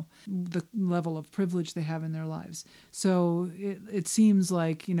 you know, the level of privilege they have in their lives. So it seems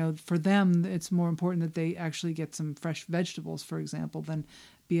like, you know, for them, it's more important that they actually get some fresh vegetables, for example, than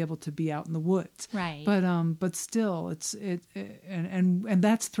be able to be out in the woods. Right. But still, and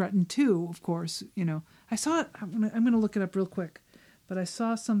that's threatened too, of course. You know, I saw it. I'm gonna look it up real quick, but I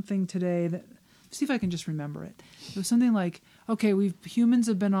saw something today that, see if I can just remember it. It was something like, okay, humans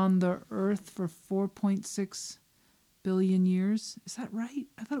have been on the earth for 4.6 billion years. Is that right?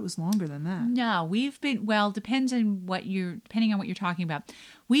 I thought it was longer than that. No, we've been, well, depending on what you're talking about.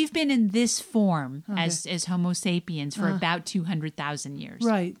 We've been in this form as Homo sapiens for about 200,000 years.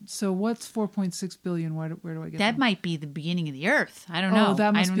 Right. So what's 4.6 billion? Where do I get that? Might be the beginning of the earth. I don't know. Oh,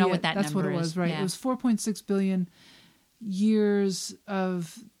 that must I don't know be what it. that That's number what it was, is. right? Yeah. It was 4.6 billion years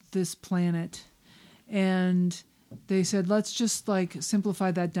of this planet. And they said, let's just like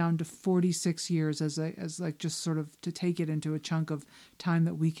simplify that down to 46 years as like just sort of to take it into a chunk of time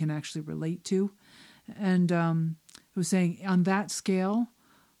that we can actually relate to. And it was saying on that scale,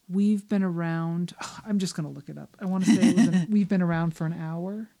 we've been around, I'm just going to look it up. I want to say we've been around for an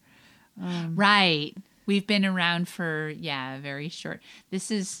hour. Right. We've been around for, very short.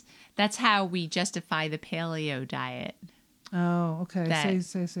 That's how we justify the paleo diet. Oh, okay.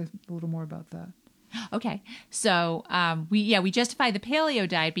 Say a little more about that. Okay. So we justify the paleo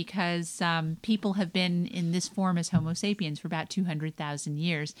diet because people have been in this form as Homo sapiens for about 200,000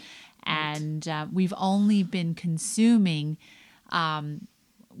 years. And we've only been consuming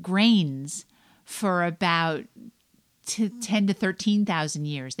grains for about 10 to 13,000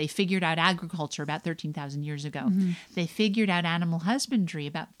 years. They figured out agriculture about 13,000 years ago. Mm-hmm. They figured out animal husbandry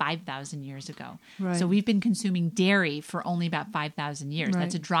about 5,000 years ago. Right. So we've been consuming dairy for only about 5,000 years. Right.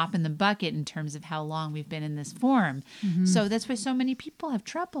 That's a drop in the bucket in terms of how long we've been in this form. Mm-hmm. So that's why so many people have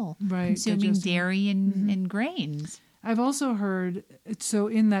trouble consuming dairy and grains. I've also heard, so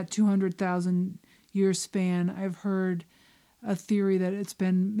in that 200,000 year span, I've heard a theory that it's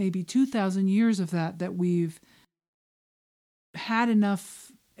been maybe 2,000 years of that we've had enough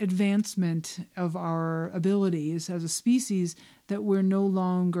advancement of our abilities as a species that we're no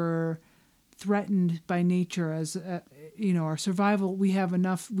longer threatened by nature as our survival. We have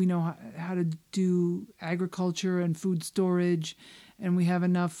enough, we know how to do agriculture and food storage, and we have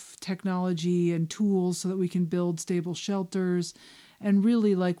enough technology and tools so that we can build stable shelters. And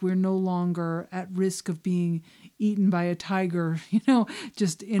really, like, we're no longer at risk of being eaten by a tiger,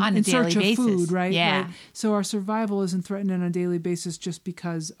 just in search of food, right? Yeah. Right? So our survival isn't threatened on a daily basis just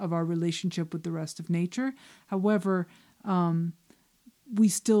because of our relationship with the rest of nature. However, we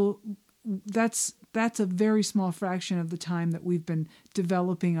still, that's a very small fraction of the time that we've been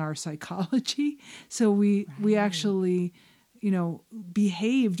developing our psychology. So we actually,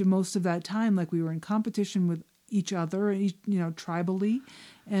 behaved most of that time like we were in competition with each other, tribally,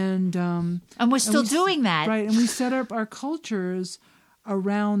 and we're still doing that, right? And we set up our cultures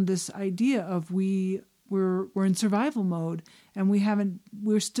around this idea of we're in survival mode, and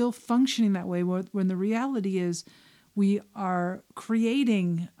we're still functioning that way. When the reality is, we are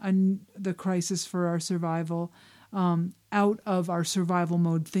creating the crisis for our survival out of our survival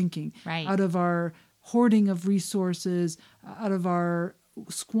mode thinking, Right. out of our hoarding of resources, out of our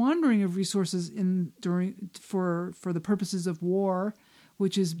squandering of resources for the purposes of war,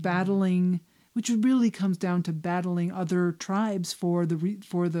 which is battling, which really comes down to battling other tribes for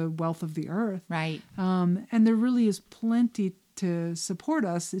the wealth of the earth. Right. And there really is plenty to support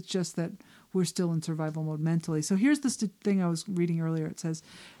us. It's just that we're still in survival mode mentally. So here's the thing I was reading earlier. It says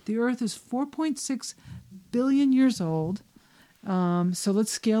the Earth is 4.6 billion years old. So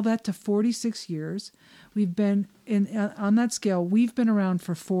let's scale that to 46 years. We've been on that scale. We've been around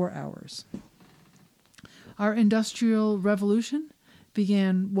for 4 hours. Our industrial revolution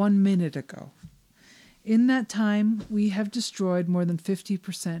began 1 minute ago. In that time, we have destroyed more than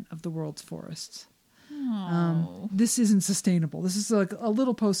 50% of the world's forests. This isn't sustainable. This is like a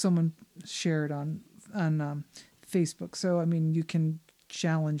little post someone shared on Facebook. So I mean, you can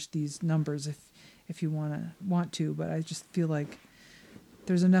challenge these numbers if you want to, but I just feel like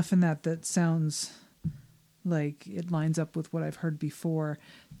there's enough in that sounds like it lines up with what I've heard before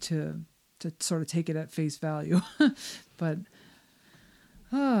to sort of take it at face value. But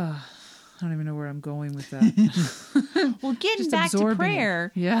I don't even know where I'm going with that. Well, getting Just back to absorbing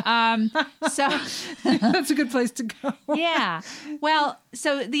prayer. it. Yeah. So That's a good place to go. yeah. Well,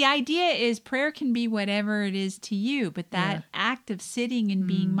 so the idea is prayer can be whatever it is to you, but that act of sitting and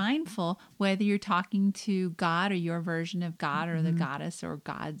being mindful, whether you're talking to God or your version of God or the goddess or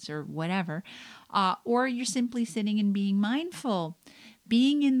gods or whatever, or you're simply sitting and being mindful,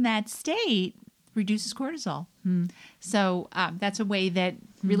 being in that state reduces cortisol. So that's a way that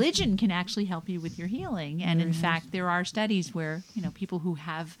religion can actually help you with your healing. And in fact, there are studies where, people who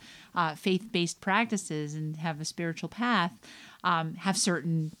have faith-based practices and have a spiritual path have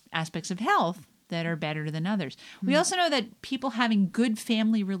certain aspects of health that are better than others. We also know that people having good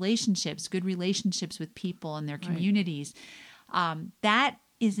family relationships, good relationships with people and their communities, that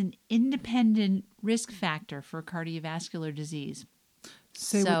is an independent risk factor for cardiovascular disease.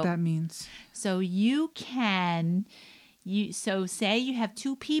 Say what that means. So say you have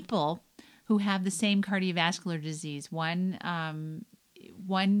two people who have the same cardiovascular disease. One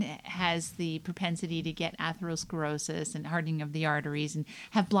has the propensity to get atherosclerosis and hardening of the arteries and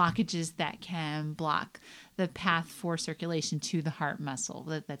have blockages that can block the path for circulation to the heart muscle.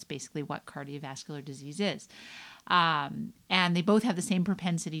 That's basically what cardiovascular disease is. And they both have the same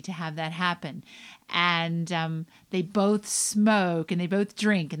propensity to have that happen. And they both smoke and they both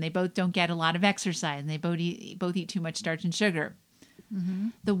drink and they both don't get a lot of exercise and they both eat too much starch and sugar.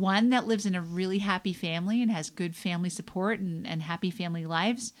 The one that lives in a really happy family and has good family support and happy family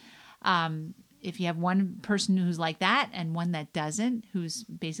lives, if you have one person who's like that and one that doesn't, who's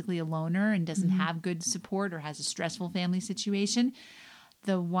basically a loner and doesn't have good support or has a stressful family situation,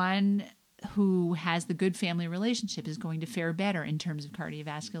 the one who has the good family relationship is going to fare better in terms of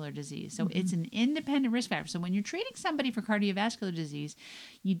cardiovascular disease. So it's an independent risk factor. So when you're treating somebody for cardiovascular disease,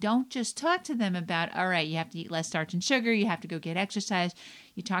 you don't just talk to them about, all right, you have to eat less starch and sugar, you have to go get exercise.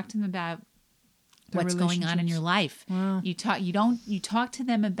 You talk to them about what's going on in your life. Wow. You talk to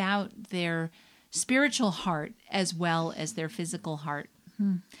them about their spiritual heart as well as their physical heart.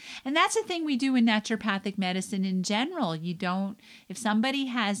 And that's the thing we do in naturopathic medicine in general. If somebody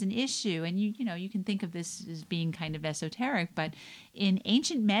has an issue, and you can think of this as being kind of esoteric, but in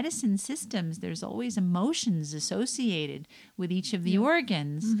ancient medicine systems, there's always emotions associated with each of the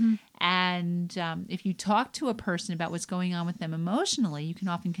organs. And if you talk to a person about what's going on with them emotionally, you can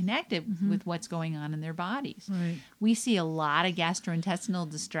often connect it with what's going on in their bodies. Right. We see a lot of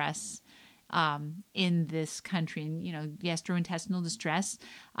gastrointestinal distress in this country. And, gastrointestinal distress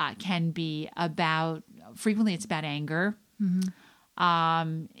can be frequently it's about anger.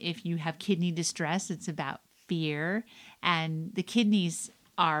 If you have kidney distress, it's about fear. And the kidneys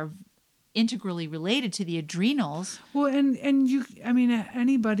are integrally related to the adrenals. Well, and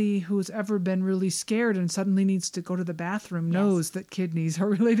anybody who's ever been really scared and suddenly needs to go to the bathroom knows that kidneys are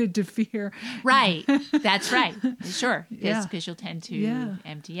related to fear. Right. That's right. Sure. Yeah. Because you'll tend to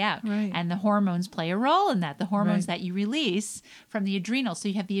empty out. Right. And the hormones play a role in that. The hormones that you release from the adrenals. So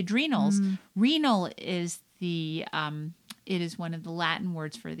you have the adrenals. Renal is it is one of the Latin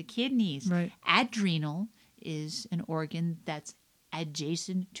words for the kidneys. Right. Adrenal is an organ that's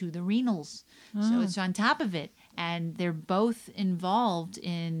adjacent to the renals. So it's on top of it. And they're both involved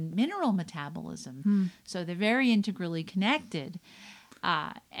in mineral metabolism. So they're very integrally connected.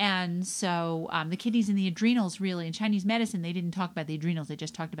 And so the kidneys and the adrenals, really, in Chinese medicine, they didn't talk about the adrenals. They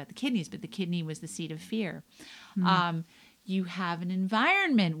just talked about the kidneys, but the kidney was the seat of fear. You have an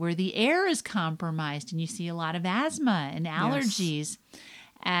environment where the air is compromised and you see a lot of asthma and allergies.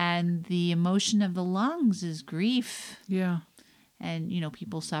 And the emotion of the lungs is grief. Yeah. And,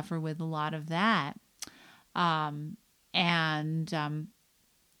 people suffer with a lot of that. Of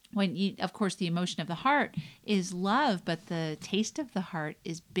course, the emotion of the heart is love, but the taste of the heart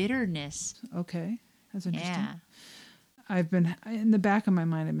is bitterness. Okay. That's interesting. Yeah. I've been, in the back of my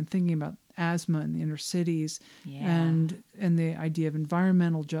mind, I've been thinking about asthma in the inner cities and the idea of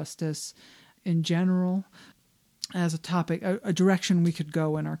environmental justice in general as a topic, a direction we could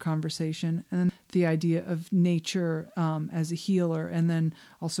go in our conversation. And then the idea of nature as a healer, and then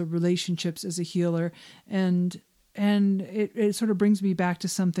also relationships as a healer. And it sort of brings me back to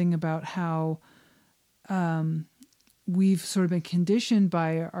something about how we've sort of been conditioned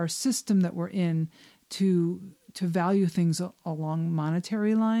by our system that we're in to value things along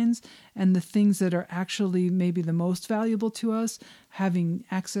monetary lines, and the things that are actually maybe the most valuable to us, having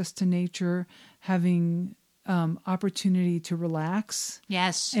access to nature, having opportunity to relax,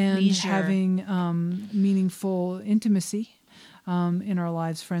 and leisure. having meaningful intimacy in our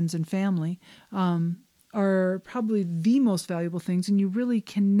lives, friends and family, are probably the most valuable things, and you really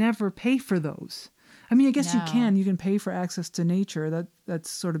can never pay for those. I mean, I guess you can pay for access to nature. That's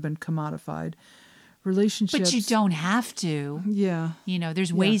sort of been commodified. Relationships. But you don't have to. Yeah.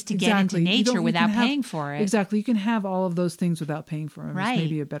 There's ways to get into nature without paying for it. Exactly. You can have all of those things without paying for them. Right. It's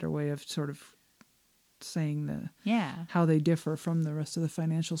maybe a better way of sort of saying how they differ from the rest of the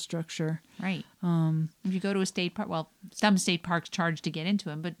financial structure. Right. If you go to a state park, some state parks charge to get into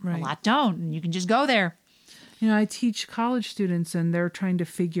them, but Right. a lot don't, and you can just go there. I teach college students, and they're trying to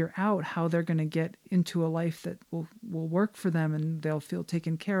figure out how they're going to get into a life that will work for them, and they'll feel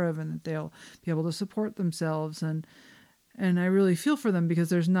taken care of, and that they'll be able to support themselves. And I really feel for them, because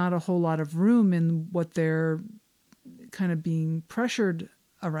there's not a whole lot of room in what they're kind of being pressured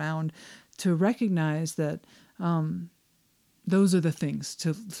around to recognize that those are the things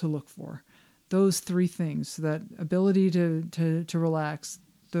to look for. Those three things: that ability to relax,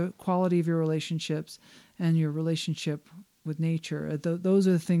 the quality of your relationships, and your relationship with nature. Those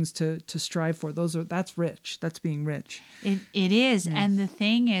are the things to strive for. That's rich. That's being rich. It is. Yeah. And the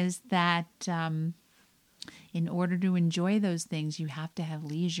thing is that in order to enjoy those things, you have to have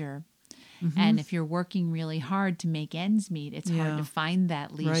leisure. Mm-hmm. And if you're working really hard to make ends meet, it's hard to find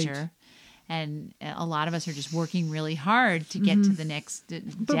that leisure. Right. And a lot of us are just working really hard to get to the next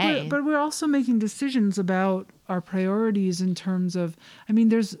day. But we're also making decisions about our priorities in terms of,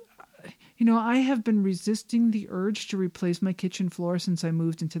 there's, I have been resisting the urge to replace my kitchen floor since I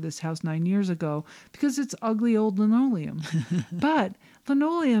moved into this house 9 years ago, because it's ugly old linoleum. But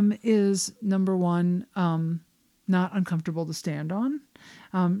linoleum is, number one, not uncomfortable to stand on.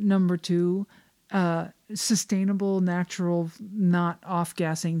 Number two, sustainable, natural, not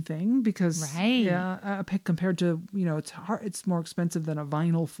off-gassing thing, because compared to, it's more expensive than a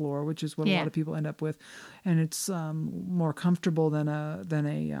vinyl floor, which is what a lot of people end up with, and it's more comfortable than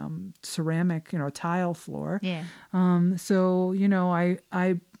a ceramic, a tile floor. So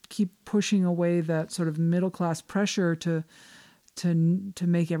I keep pushing away that sort of middle class pressure to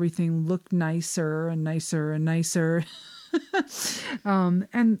make everything look nicer and nicer and nicer.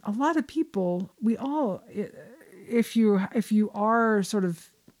 And a lot of people, if you are sort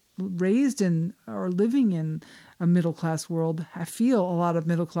of raised in or living in a middle class world, I feel a lot of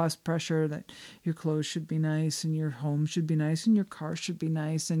middle class pressure that your clothes should be nice, and your home should be nice, and your car should be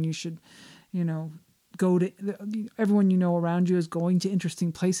nice, and you should, go to everyone around you is going to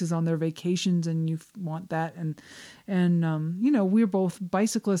interesting places on their vacations, and you want that. And we're both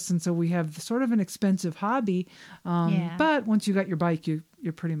bicyclists, and so we have sort of an expensive hobby. But once you got your bike,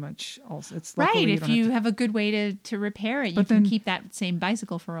 you're pretty much also, it's right. If you have a good way to repair it, you can keep that same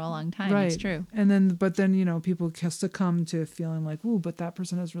bicycle for a long time. Right. It's true. And then, people succumb to feeling like, ooh, but that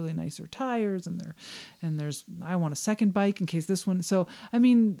person has really nicer tires, and I want a second bike in case this one. So,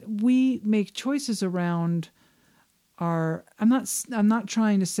 we make choices around I'm not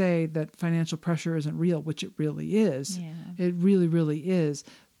trying to say that financial pressure isn't real, which it really is. Yeah. It really, really is.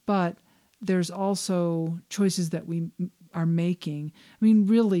 But there's also choices that we are making.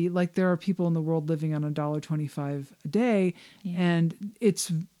 Really, like, there are people in the world living on $1.25 a day, and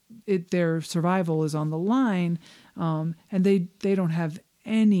their survival is on the line, and they don't have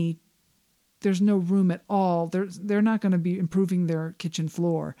any. There's no room at all. They're not going to be improving their kitchen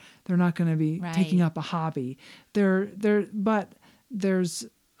floor. They're not going to be taking up a hobby. But there's,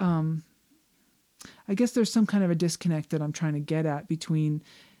 I guess there's some kind of a disconnect that I'm trying to get at between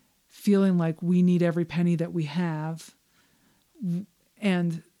feeling like we need every penny that we have,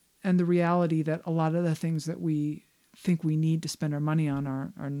 and the reality that a lot of the things that we think we need to spend our money on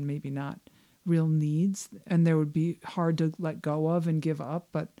are maybe not real needs, and they would be hard to let go of and give up.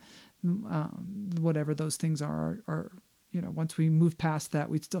 But whatever those things are, once we move past that,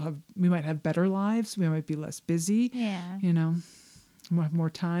 we might have better lives. We might be less busy. Yeah. We'll have more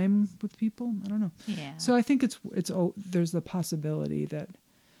time with people. I don't know. Yeah. So I think there's the possibility that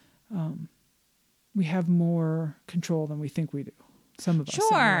we have more control than we think we do. Some of us.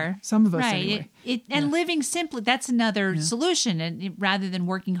 Sure. Anyway. Some of us right. anyway. And living simply, that's another solution. And rather than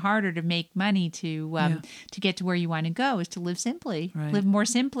working harder to make money to get to where you want to go, is to live simply. Right. Live more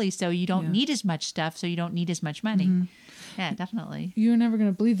simply so you don't need as much stuff, so you don't need as much money. Mm-hmm. Yeah, definitely. You're never going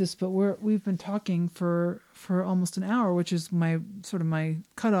to believe this, but we've been talking for almost an hour, which is my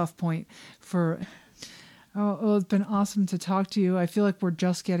cutoff point for... Oh, it's been awesome to talk to you. I feel like we're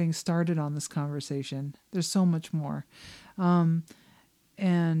just getting started on this conversation. There's so much more.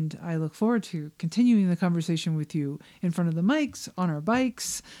 And I look forward to continuing the conversation with you in front of the mics, on our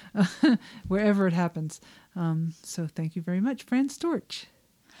bikes, wherever it happens. So thank you very much, Fran Storch.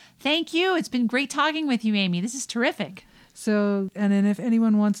 Thank you. It's been great talking with you, Amy. This is terrific. So, and then if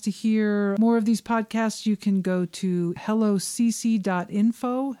anyone wants to hear more of these podcasts, you can go to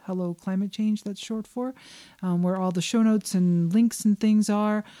hellocc.info, Hello Climate Change, that's short for, where all the show notes and links and things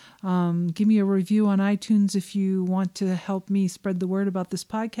are. Give me a review on iTunes if you want to help me spread the word about this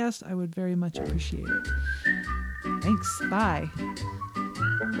podcast. I would very much appreciate it. Thanks. Bye.